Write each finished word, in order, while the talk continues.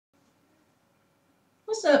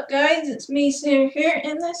What's up, guys? It's me, Sarah here,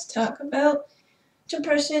 and let's talk about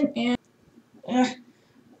depression and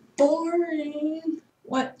boring.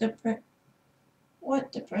 What depression?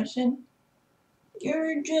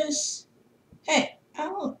 You're just hey. I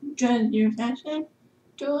don't judge your fashion,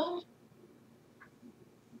 do I?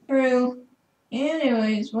 True.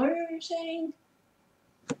 Anyways, what were you saying?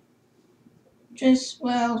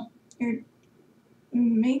 You're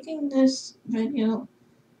making this video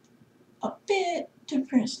a bit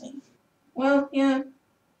depressing. Well, yeah.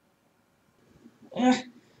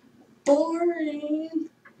 Boring.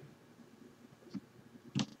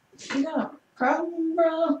 You got a problem,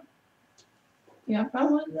 bro? You got a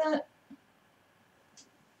problem with that?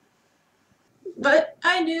 But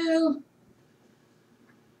I do.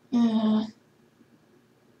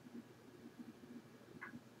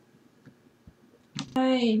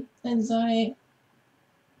 Anxiety.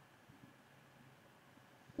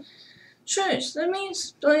 Shush, let me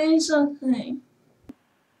explain something.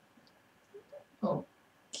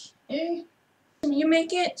 Okay. You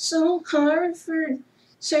make it so hard for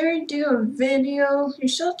Sarah to do a video. You're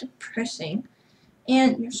so depressing.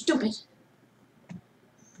 And you're stupid.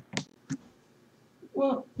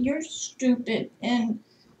 Well, you're stupid and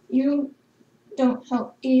you don't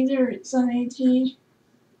help either, anxiety.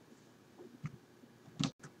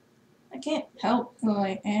 I can't help who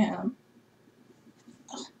I am.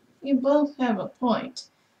 You both have a point.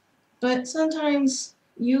 But sometimes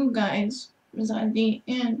you guys, anxiety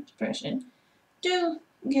and depression, do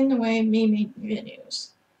get in the way of me making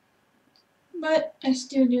videos. But I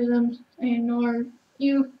still do them. I ignore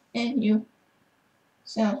you and you.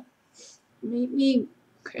 So, maybe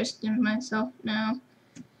Kristen myself now.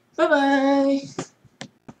 Bye-bye!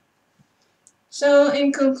 So,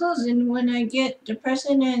 in conclusion, when I get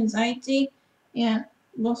depression and anxiety, yeah,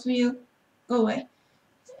 both of you, go away.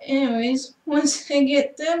 Anyways, once I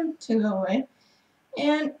get them to go away,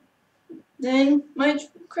 and then my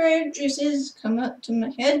creative juices come up to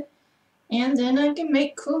my head, and then I can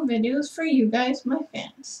make cool videos for you guys, my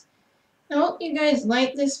fans. I hope you guys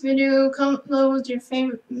like this video. Comment below with your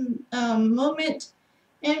favorite moment,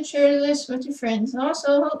 and share this with your friends. I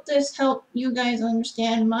also hope this helped you guys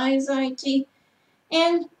understand my anxiety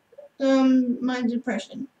and my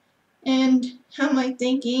depression and how my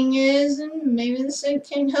thinking is, and maybe this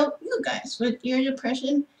can help you guys with your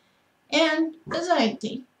depression and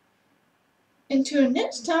anxiety. Until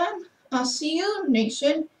next time, I'll see you,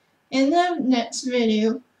 nation, in the next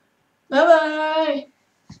video. Bye bye!